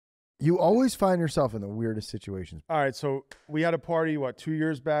You always find yourself in the weirdest situations. All right, so we had a party, what, 2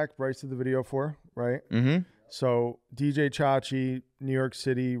 years back, Bryce did the video for, right? Mm-hmm. So DJ Chachi, New York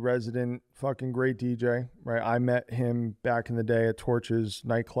City resident, fucking great DJ, right? I met him back in the day at Torches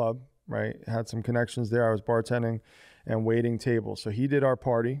nightclub, right? Had some connections there. I was bartending and waiting tables. So he did our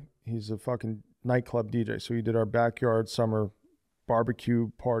party. He's a fucking nightclub DJ. So he did our backyard summer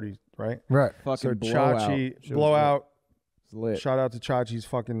barbecue party, right? Right. Fucking So blowout. Chachi, Shit was blowout. lit. Shout out to Chachi. He's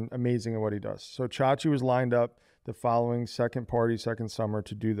fucking amazing at what he does. So Chachi was lined up the following second summer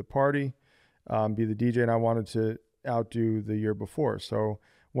to do the party, be the DJ, and I wanted to outdo the year before. So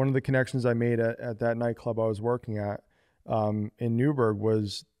one of the connections I made at that nightclub I was working at in Newburgh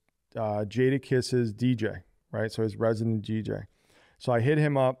was Jadakiss's DJ, right? So his resident DJ. So I hit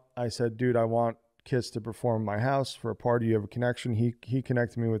him up. I said, dude, I want Kiss to perform in my house for a party. You have a connection. He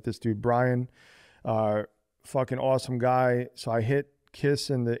connected me with this dude, Brian. Fucking awesome guy. So I hit Kiss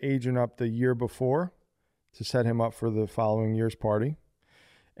and the agent up the year before to set him up for the following year's party.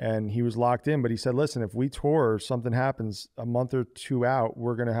 And he was locked in, but he said, listen, if we tour or something happens a month or two out,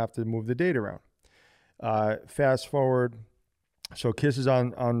 we're going to have to move the date around. Fast forward. So Kiss is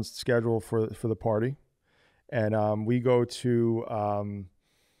on schedule for the party. And we go to,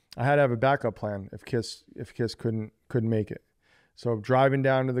 I had to have a backup plan if Kiss couldn't make it. So driving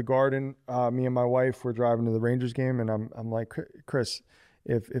down to the Garden, me and my wife were driving to the Rangers game, and I'm like, Chris,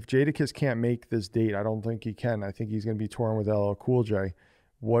 if Jadakiss can't make this date, I don't think he can. I think he's going to be touring with LL Cool J.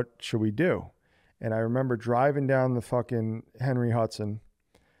 What should we do? And I remember driving down the fucking Henry Hudson,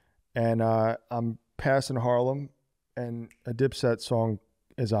 and I'm passing Harlem, and a Dipset song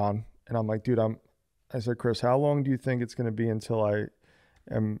is on, and I'm like, dude, I said, Chris, how long do you think it's going to be until I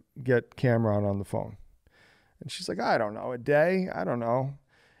get Cameron on the phone? And she's like, I don't know, a day? I don't know.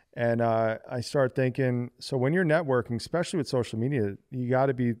 And I start thinking, so when you're networking, especially with social media, you got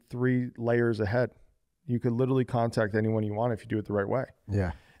to be 3 layers ahead. You could literally contact anyone you want if you do it the right way.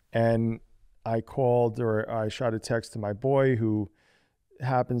 Yeah. And I called, or I shot a text to my boy who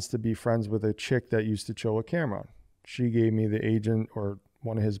happens to be friends with a chick that used to chill with Cameron. She gave me the agent, or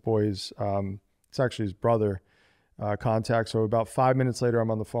one of his boys, it's actually his brother, contact. So about 5 minutes later, I'm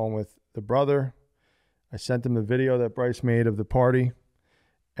on the phone with the brother. I sent him the video that Bryce made of the party,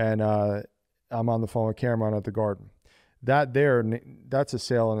 and I'm on the phone with Cameron at the Garden. That's a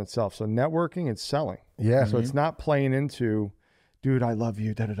sale in itself. So networking and selling. Yeah. So it's not playing into, dude, I love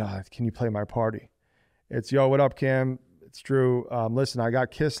you, da-da-da, can you play my party? It's, yo, what up, Cam? It's Drew. Listen, I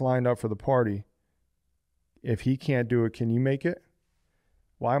got Kiss lined up for the party. If he can't do it, can you make it?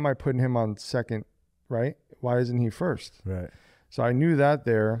 Why am I putting him on second, right? Why isn't he first? Right. So I knew that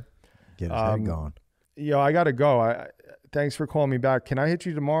there. Get his head going. Yo, I got to go. Thanks for calling me back. Can I hit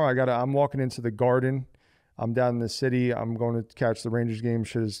you tomorrow? I'm walking into the Garden. I'm down in the city. I'm going to catch the Rangers game.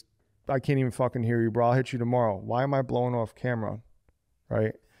 I can't even fucking hear you, bro. I'll hit you tomorrow. Why am I blowing off Cameron?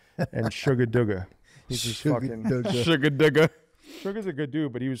 Right? And Sugar Dugga. He's just fucking Sugar Digger. Sugar's a good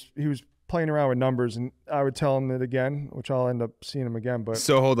dude, but he was playing around with numbers, and I would tell him it again, which I'll end up seeing him again. But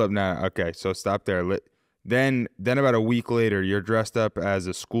So hold up now. Okay, so stop there. Then about a week later, you're dressed up as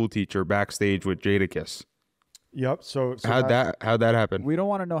a school teacher backstage with Jadakiss. Yep. So How'd that happen? We don't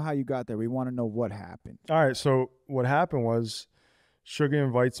want to know how you got there. We want to know what happened. All right. So what happened was, Sugar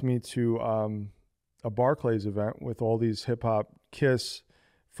invites me to a Barclays event with all these hip hop, Kiss,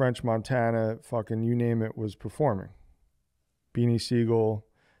 French Montana, fucking you name it, was performing. Beanie Siegel,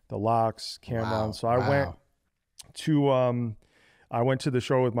 The Lox, Cameron. Wow. So I went to the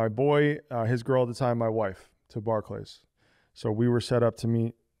show with my boy, his girl at the time, my wife, to Barclays. So we were set up to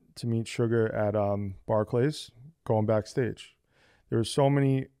meet Sugar at Barclays, going backstage. There were so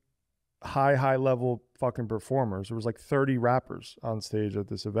many high level fucking performers. There was like 30 rappers on stage at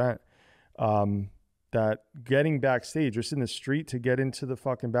this event. That getting backstage, just in the street to get into the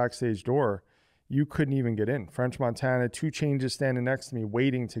fucking backstage door, you couldn't even get in. French Montana, 2 Chainz standing next to me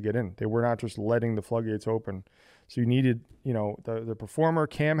waiting to get in. They were not just letting the floodgates open. So you needed, the performer.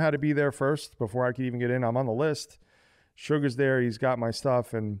 Cam had to be there first before I could even get in. I'm on the list. Sugar's there. He's got my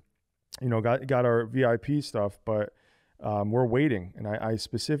stuff and, got our VIP stuff, but we're waiting. And I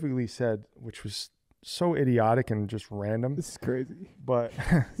specifically said, which was so idiotic and just random. This is crazy. But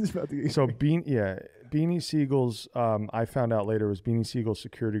This is about to get so crazy. Beanie Siegel's, I found out later, was Beanie Siegel's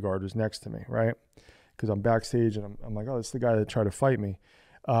security guard was next to me, right? Because I'm backstage and I'm like, oh, this is the guy that tried to fight me.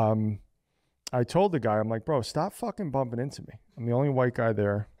 I told the guy, I'm like, bro, stop fucking bumping into me. I'm the only white guy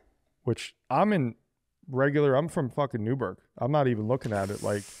there, which I'm from fucking Newburgh. I'm not even looking at it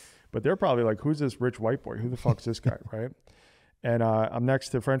like, but they're probably like, who's this rich white boy? Who the fuck's this guy, right? And I'm next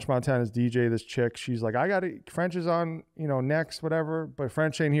to French Montana's DJ, this chick. She's like, French is on, next, whatever. But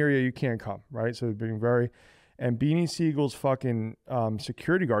French ain't here yet. You can't come, right? So being very... And Beanie Siegel's fucking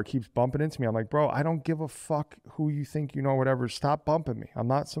security guard keeps bumping into me. I'm like, bro, I don't give a fuck who you think you know, whatever. Stop bumping me.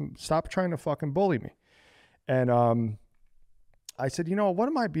 Stop trying to fucking bully me. And I said, what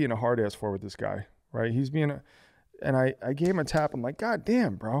am I being a hard ass for with this guy, right? He's being and I gave him a tap. I'm like, God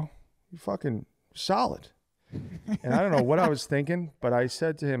damn, bro, you fucking solid. And I don't know what I was thinking, but I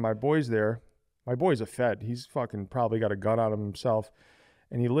said to him, my boy's there. My boy's a Fed. He's fucking probably got a gun on him himself.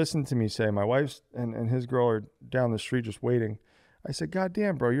 And he listened to me say, my wife's and his girl are down the street just waiting. I said, God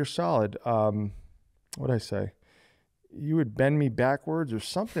damn, bro, you're solid. What'd I say? You would bend me backwards or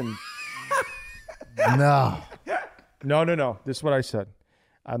something. No. No. This is what I said.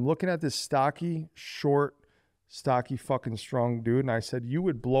 I'm looking at this stocky, fucking strong dude. And I said, you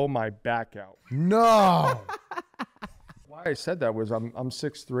would blow my back out. No. Why I said that was I'm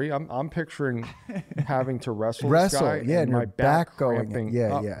 6'3". I'm picturing having to wrestle this Wrestle, guy yeah, and and my your back back going, cramping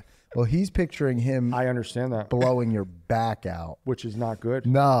yeah, up. yeah. Well, he's picturing him I understand that, blowing your back out. which is not good.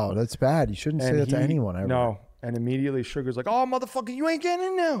 No, that's bad. You shouldn't say And that to he- anyone ever. No. And immediately Sugar's like, oh, motherfucker, you ain't getting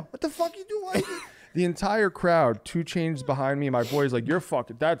in now. What the fuck you doing? The entire crowd, 2 Chainz behind me. My boy's like, you're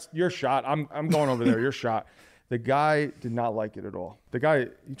fucking, that's your shot. I'm going over there. Your shot. The guy did not like it at all. The guy,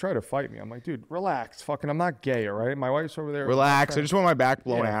 he tried to fight me. I'm like, dude, relax. Fucking, I'm not gay, all right? My wife's over there. Relax. I just want my back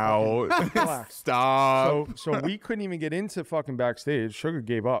blown Yeah, out. relax. Stop. So we couldn't even get into fucking backstage. Sugar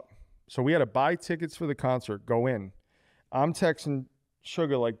gave up. So we had to buy tickets for the concert, go in. I'm texting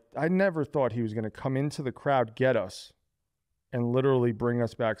Sugar like, I never thought he was going to come into the crowd, get us, and literally bring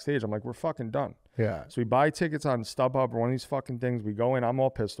us backstage. I'm like, we're fucking done. Yeah. So we buy tickets on StubHub or one of these fucking things. We go in. I'm all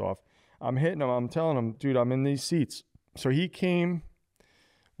pissed off. I'm hitting him. I'm telling him, dude, I'm in these seats. So he came,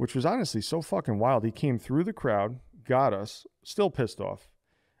 which was honestly so fucking wild. He came through the crowd, got us, still pissed off.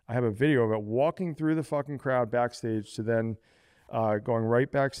 I have a video of it walking through the fucking crowd backstage to then going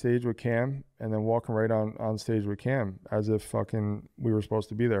right backstage with Cam and then walking right on stage with Cam as if fucking we were supposed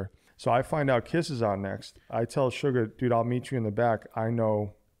to be there. So I find out Kiss is on next. I tell Sugar, dude, I'll meet you in the back. I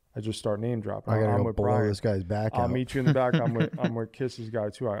know. I just start name dropping. I gotta I'm go with blow Brian. this guy's back I'll out. meet you in the back. I'm with Kiss's guy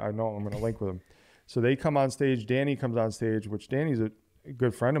too. I know I'm going to link with him. So they come on stage. Danny comes on stage, which Danny's a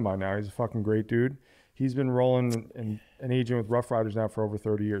good friend of mine now. He's a fucking great dude. He's been rolling and aging with Rough Riders now for over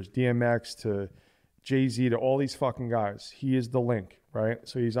 30 years. DMX to Jay-Z to all these fucking guys. He is the link, right?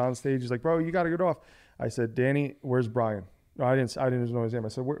 So he's on stage. He's like, bro, you got to get off. I said, Danny, where's Brian? No, I didn't know his name. I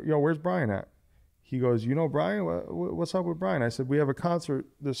said, where's Brian at? He goes, you know Brian? What's up with Brian? I said, we have a concert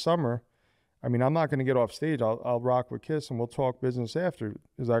this summer. I mean, I'm not going to get off stage. I'll rock with Kiss and we'll talk business after.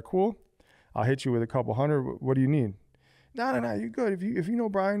 Is that cool? I'll hit you with a couple hundred. What do you need? No, you're good. If you know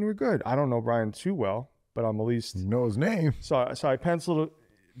Brian, we're good. I don't know Brian too well, but I'm at least. You know his name. So I penciled it.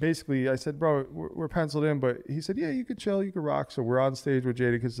 Basically, I said, bro, we're penciled in, but he said, yeah, you could chill, you could rock. So we're on stage with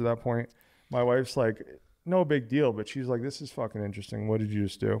Jadakiss at that point. My wife's like, no big deal, but she's like, this is fucking interesting. What did you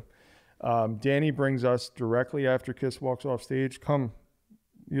just do? Danny brings us directly after Kiss walks off stage. Come.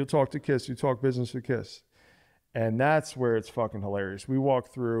 You'll talk to Kiss. You talk business with Kiss. And that's where it's fucking hilarious. We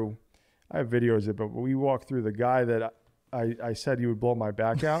walk through, I have videos of it, but we walk through the guy that I said he would blow my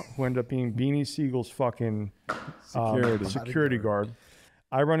back out, who ended up being Beanie Siegel's fucking security guard.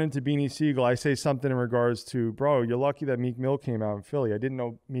 I run into Beanie Siegel. I say something in regards to, bro, you're lucky that Meek Mill came out in Philly. I didn't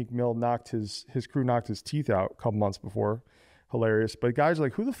know Meek Mill his crew knocked his teeth out a couple months before. Hilarious. But guys are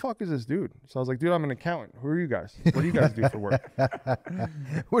like, who the fuck is this dude? So I was like, dude, I'm an accountant. Who are you guys? What do you guys do for work?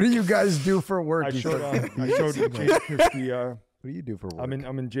 What do you guys do for work? I He showed said. Jadakiss the What do you do for work? I'm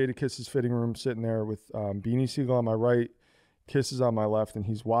in Jadakiss's fitting room sitting there with Beanie Siegel on my right, Kiss is on my left, and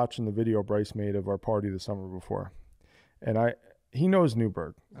he's watching the video Bryce made of our party the summer before. And he knows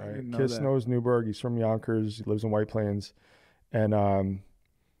Newburgh. Right? Kiss knows Newburgh. He's from Yonkers. He lives in White Plains. And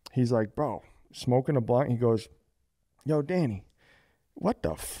he's like, bro, smoking a blunt. He goes, yo, Danny, what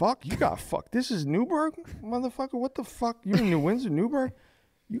the fuck? You got fucked. This is Newburgh, motherfucker? What the fuck? You in New Windsor, Newburgh?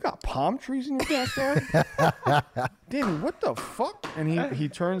 You got palm trees in your backyard? Danny, what the fuck? And he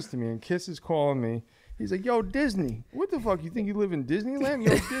turns to me and Kiss is calling me. He's like, yo, Disney. What the fuck? You think you live in Disneyland?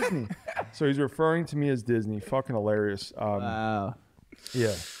 Yo, Disney. So he's referring to me as Disney. Fucking hilarious. Wow.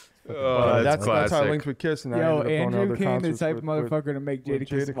 Yeah. That's how I classic. linked with Kiss. And I Yo, ended up going to Andrew other Kane, the concerts type of with- motherfucker to make with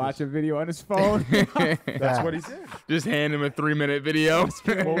Jadakiss Jadakiss. watch a video on his phone. That's what he did. Just hand him a 3-minute video.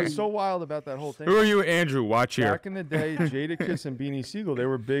 What was so wild about that whole thing? Who are you, Andrew? Watch here. Back in the day, Jadakiss and Beanie Siegel, they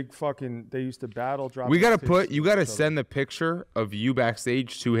were big fucking, they used to battle. Drop You gotta tapes you with gotta each other. send the picture of you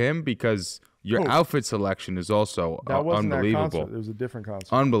backstage to him because your Oh. outfit selection is also That wasn't that unbelievable. concert. It was a different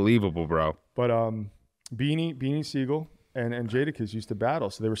concert. Unbelievable, bro. But Beanie Siegel, and Jadakiss used to battle.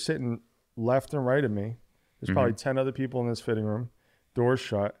 So they were sitting left and right of me. There's probably 10 other people in this fitting room, doors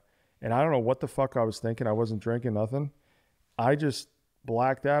shut. And I don't know what the fuck I was thinking. I wasn't drinking nothing. I just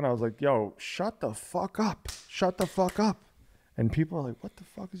blacked out. And I was like, yo, shut the fuck up. Shut the fuck up. And people are like, what the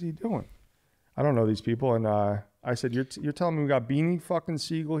fuck is he doing? I don't know these people. And I said, you're telling me we got Beanie fucking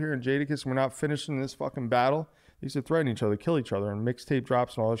Siegel here and Jadakiss and we're not finishing this fucking battle? They used to threaten each other, kill each other, and mixtape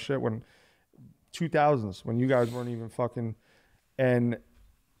drops and all this shit when 2000s, when you guys weren't even fucking. And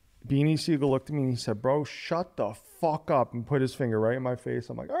Beanie Siegel looked at me and he said, bro, shut the fuck up, and put his finger right in my face.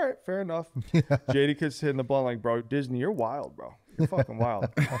 I'm like, all right, fair enough. Jadakiss hitting the blunt like, bro, Disney, you're wild, bro. You're fucking wild.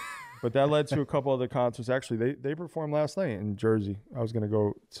 But that led to a couple other concerts. Actually, they performed last night in Jersey. I was going to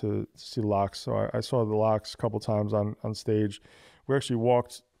go to see Lox. So I saw the Lox a couple times on stage. We actually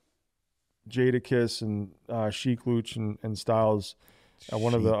walked Jadakiss and Chic Luch and Styles at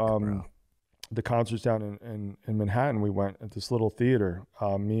one of the concerts down in Manhattan. We went at this little theater.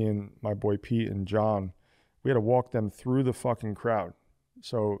 Me and my boy Pete and John, we had to walk them through the fucking crowd.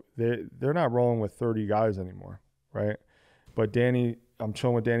 So they're not rolling with 30 guys anymore, right? But Danny, I'm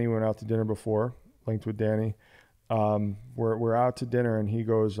chilling with Danny. We went out to dinner before, linked with Danny. We're out to dinner and he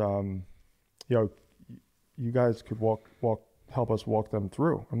goes, yo, you guys could help us walk them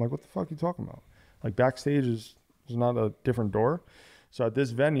through. I'm like, what the fuck are you talking about? Like backstage is not a different door. So at this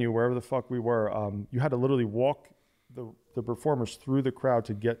venue, wherever the fuck we were, you had to literally walk the performers through the crowd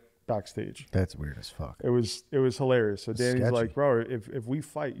to get backstage. That's weird as fuck. It was hilarious. So Danny's sketchy. like, bro, if we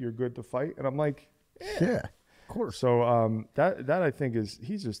fight, you're good to fight. And I'm like, Yeah, of course. so that I think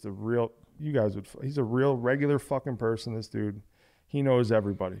he's just a real, he's a real regular fucking person, this dude. He knows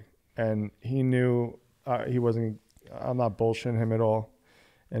everybody. And he knew I'm not bullshitting him at all.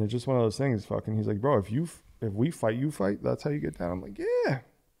 And it's just one of those things, fucking, he's like, bro, if we fight, you fight. That's how you get down. I'm like, yeah,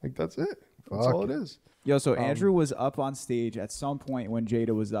 like that's it. That's all it is. Yo, so Andrew was up on stage at some point when Jada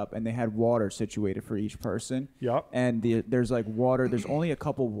was up, and they had water situated for each person. Yep. And there's like water. There's only a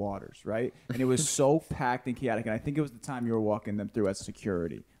couple waters, right? And it was so packed and chaotic. And I think it was the time you were walking them through as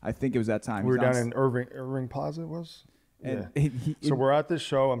security. I think it was that time. We were down in Irving Plaza. It was. And Yeah. So we're at this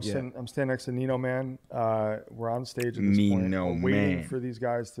show. I'm standing next to Nino Man. We're on stage at this point. Nino We're waiting Man. for these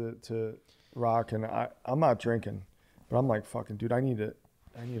guys to rock, and I'm not drinking, but I'm like, fucking dude, I need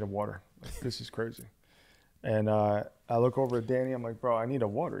a water. Like, this is crazy. And I look over at Danny. I'm like, bro, I need a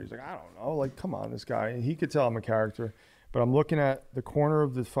water. He's like, I don't know. Like, come on, this guy. And he could tell I'm a character, but I'm looking at the corner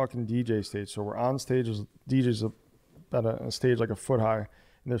of the fucking DJ stage. So we're on stage. DJ's at a stage like a foot high,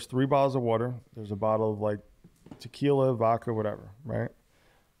 and there's 3 bottles of water. There's a bottle of like tequila, vodka, whatever, right?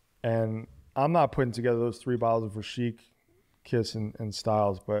 And I'm not putting together those 3 bottles for Chic, Kiss, and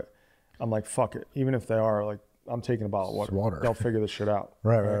Styles, but I'm like, fuck it. Even if they are, like, I'm taking a bottle of water. They'll figure this shit out.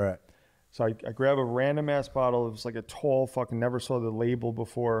 Right. So I grab a random ass bottle. It was like a tall fucking, never saw the label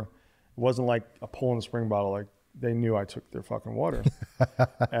before. It wasn't like a pull and spring bottle. Like they knew I took their fucking water.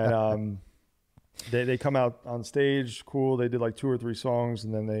 And they come out on stage, cool. They did like 2 or 3 songs,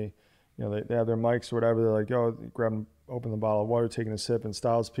 and then they have their mics or whatever. They're like, oh, open the bottle of water, taking a sip. And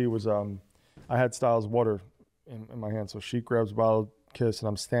Styles P was, I had Styles water in my hand. So she grabs a bottle, Kiss, and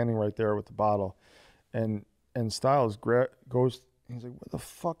I'm standing right there with the bottle. And Styles goes, he's like, what the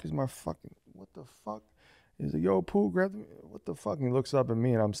fuck is what the fuck? He's like, yo, Pooh, grab me. What the fuck? And he looks up at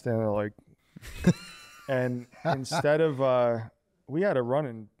me, and I'm standing there like, and instead of, we had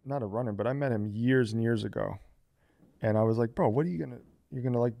not a run-in, but I met him years and years ago. And I was like, bro, what are you're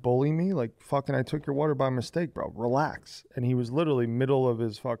gonna like bully me? Like, fucking, I took your water by mistake, bro. Relax. And he was literally middle of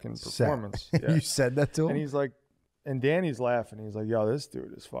his fucking performance. Yeah. You said that to him? And he's like, and Danny's laughing. He's like, yo, this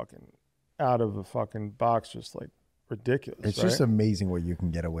dude is fucking out of a fucking box, just like ridiculous. It's right? just amazing what you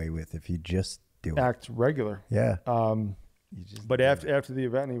can get away with if you just do it. Act regular. Yeah. But after the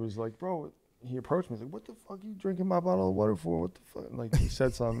event, he was like, bro, he approached me. He's like, what the fuck are you drinking my bottle of water for? What the fuck? Like, he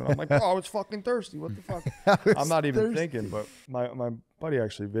said something. And I'm like, bro, I was fucking thirsty. What the fuck? I'm not even thinking, but my buddy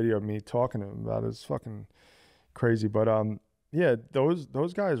actually videoed me talking to him about it. It's fucking crazy. But yeah,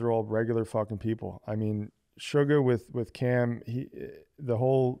 those guys are all regular fucking people. I mean, Sugar with Cam,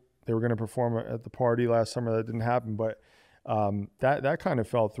 they were going to perform at the party last summer. That didn't happen, but that kind of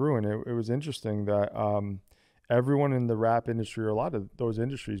fell through. And it was interesting that everyone in the rap industry, or a lot of those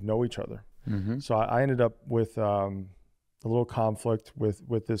industries, know each other. Mm-hmm. So I ended up with a little conflict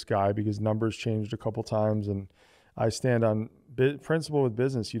with this guy because numbers changed a couple times. And I stand on principle with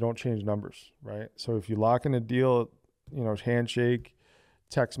business. You don't change numbers, right? So if you lock in a deal, handshake,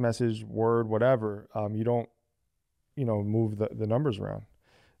 text message, word, whatever, you don't, move the numbers around.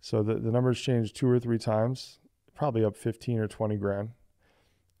 So the numbers changed 2 or 3 times, probably up 15 or 20 grand.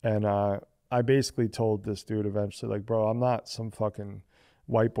 And I basically told this dude eventually, like, bro, I'm not some fucking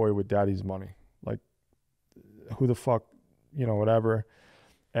white boy with daddy's money. Like, who the fuck, you know, whatever.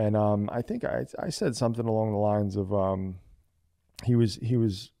 And I think I said something along the lines of he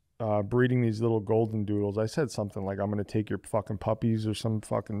was breeding these little golden doodles. I said something like, I'm gonna take your fucking puppies or some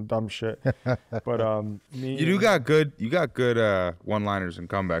fucking dumb shit. But you got good one-liners and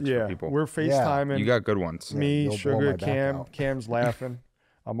comebacks for people. We're FaceTiming. You got good ones. Me, You'll blow Sugar, my back Cam. out. Cam's laughing.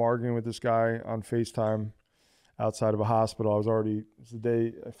 I'm arguing with this guy on FaceTime outside of a hospital. It was the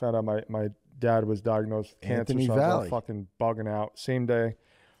day I found out my dad was diagnosed with cancer. Anthony So I was all Valley. fucking bugging out. Same day.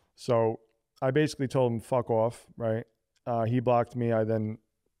 So I basically told him, fuck off, right? He blocked me. I then,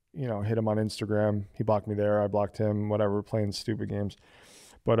 you know, hit him on Instagram. He blocked me there. I blocked him, whatever, playing stupid games.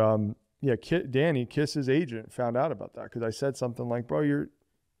 But yeah, Danny, Kiss's agent, found out about that because I said something like, bro,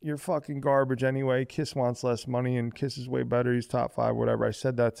 you're fucking garbage anyway. Kiss wants less money and Kiss is way better. He's top 5, whatever. I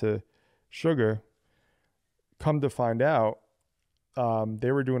said that to Sugar. Come to find out,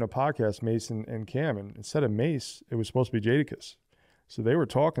 they were doing a podcast, Mace and Cam, and instead of Mace, it was supposed to be Jadakiss. So they were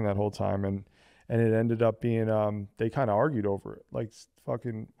talking that whole time, and it ended up being, they kind of argued over it. Like,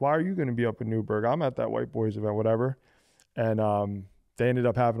 fucking, why are you going to be up in Newburgh? I'm at that white boys event, whatever. And they ended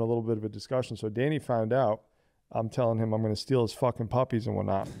up having a little bit of a discussion. So Danny found out. I'm telling him I'm going to steal his fucking puppies and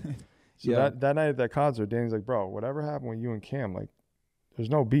whatnot. So Yeah. that night at that concert, Danny's like, bro, whatever happened with you and Cam, like, there's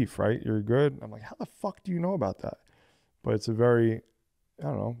no beef, right? You're good. I'm like, how the fuck do you know about that? But it's a very, I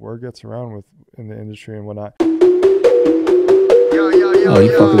don't know, word gets around in the industry and whatnot. Oh,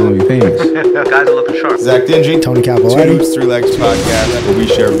 you fucking gonna be famous. Guys are looking sharp. Zach Dingy, Tony Two Capoletti. Dudes, Three Legs podcast, where we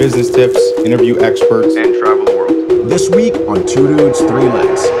share business tips, interview experts, And travel the world. This week on Two Dudes, Three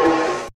Legs.